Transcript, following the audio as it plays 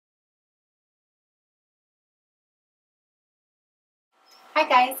Hi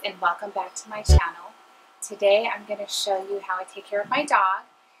guys, and welcome back to my channel. Today I'm going to show you how I take care of my dog.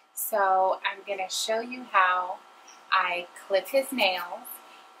 So I'm going to show you how I clip his nails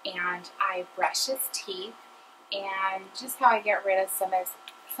and I brush his teeth and just how I get rid of some of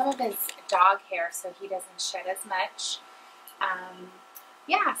his dog hair so he doesn't shed as much.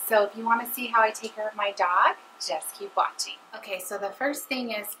 Yeah, so if you want to see how I take care of my dog, just keep watching. Okay, so the first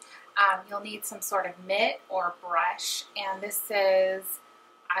thing is you'll need some sort of mitt or brush, and this is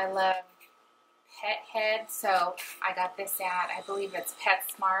I Love Pet Head, so I got this at, I believe it's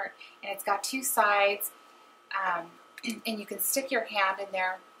PetSmart, and it's got two sides, and you can stick your hand in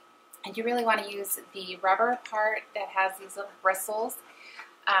there, and you really want to use the rubber part that has these little bristles.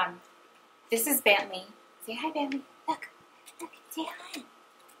 This is Bentley. Say hi, Bentley. Look, say hi.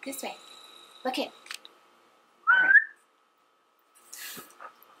 This way. Look it. All right.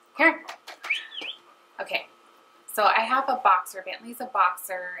 Here. Okay. So I have a boxer. Bentley's a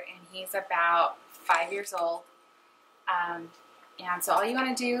boxer, and he's about 5 years old. And so all you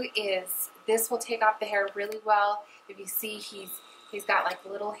want to do is, this will take off the hair really well. If you see, he's got like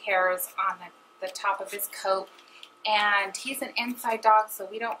little hairs on the top of his coat. And he's an inside dog, so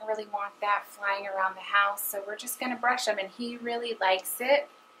we don't really want that flying around the house. So we're just going to brush him, and he really likes it.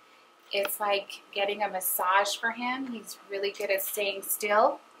 It's like getting a massage for him. He's really good at staying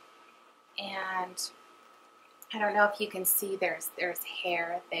still. And I don't know if you can see, there's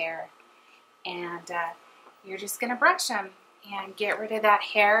hair there. And you're just going to brush him and get rid of that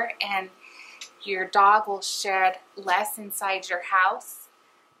hair, and your dog will shed less inside your house.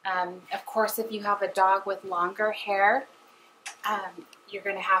 Of course, if you have a dog with longer hair, you're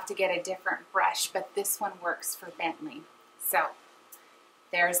going to have to get a different brush, but this one works for Bentley. So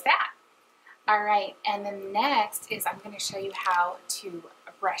there's that. All right, and then next is I'm going to show you how to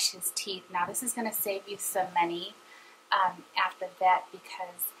brush his teeth. Now this is going to save you some money at the vet,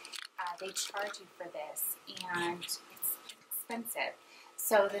 because they charge you for this, and it's expensive.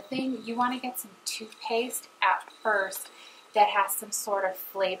 So the thing, you want to get some toothpaste at first that has some sort of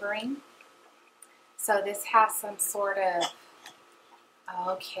flavoring. So this has some sort of,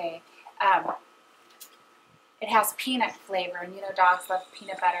 it has peanut flavor, and you know dogs love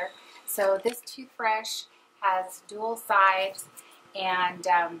peanut butter. So this toothbrush has dual sides, and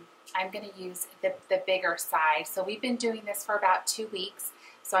I'm going to use the bigger side. So we've been doing this for about 2 weeks.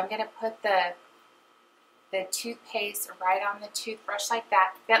 So I'm going to put the toothpaste right on the toothbrush like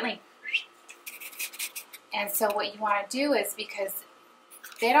that. Bentley. And so what you want to do is, because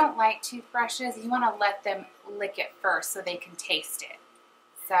they don't like toothbrushes, you want to let them lick it first so they can taste it.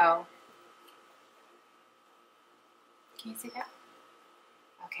 So, can you see that?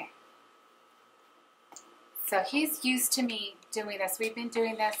 Okay. So he's used to me doing this. We've been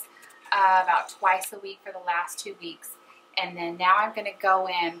doing this about twice a week for the last 2 weeks. And then now I'm going to go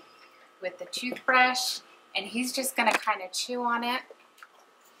in with the toothbrush, and he's just going to kind of chew on it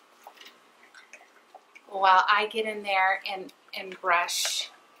while I get in there and brush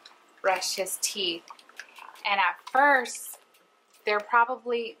his teeth. And at first, they're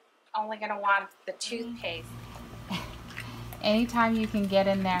probably only going to want the toothpaste. Anytime you can get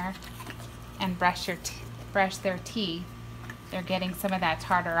in there and brush their teeth, they're getting some of that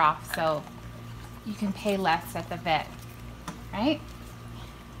tartar off, so you can pay less at the vet, right?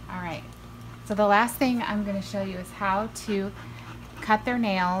 All right. So the last thing I'm going to show you is how to cut their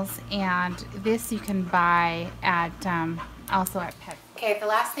nails, and this you can buy at also at Pet. Okay, the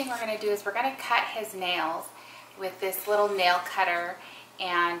last thing we're going to do is we're going to cut his nails with this little nail cutter,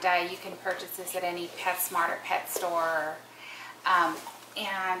 and you can purchase this at any PetSmart or pet store.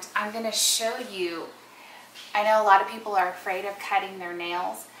 And I'm going to show you, I know a lot of people are afraid of cutting their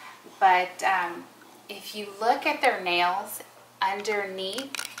nails, but if you look at their nails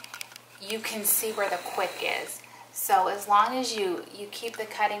underneath, you can see where the quick is. So as long as you keep the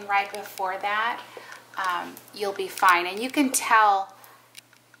cutting right before that, you'll be fine. And you can tell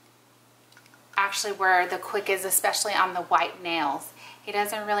actually where the quick is, especially on the white nails. He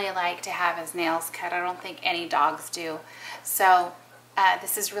doesn't really like to have his nails cut. I don't think any dogs do. So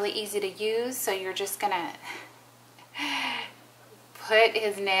this is really easy to use. So you're just gonna put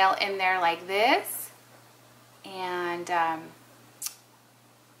his nail in there like this, and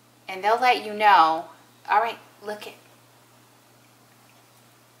they'll let you know. All right, look it.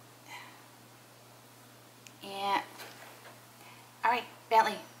 And all right,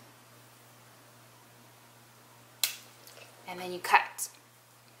 Bentley. And then you cut.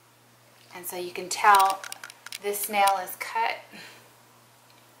 And so you can tell this nail is cut.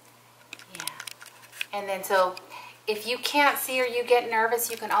 Yeah. And then so If you can't see or you get nervous,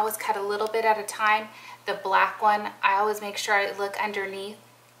 you can always cut a little bit at a time. The black one, I always make sure I look underneath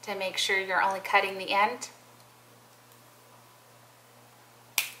to make sure you're only cutting the end.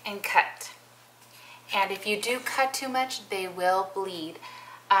 And cut. And if you do cut too much, they will bleed.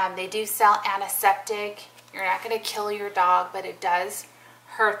 They do sell antiseptic. You're not going to kill your dog, but it does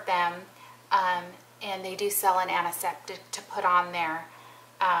hurt them. And they do sell an antiseptic to put on there.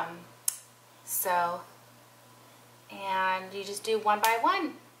 And you just do one by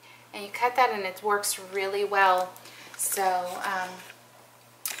one. And you cut that and it works really well. So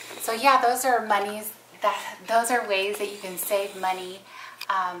yeah, those are those are ways that you can save money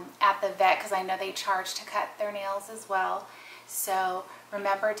at the vet, because I know they charge to cut their nails as well. So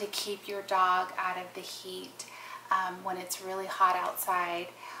remember to keep your dog out of the heat when it's really hot outside.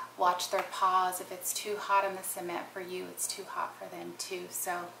 Watch their paws. If it's too hot on the cement for you, it's too hot for them too.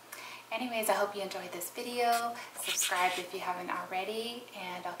 So anyways, I hope you enjoyed this video. Subscribe if you haven't already,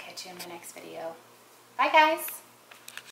 and I'll catch you in my next video. Bye guys!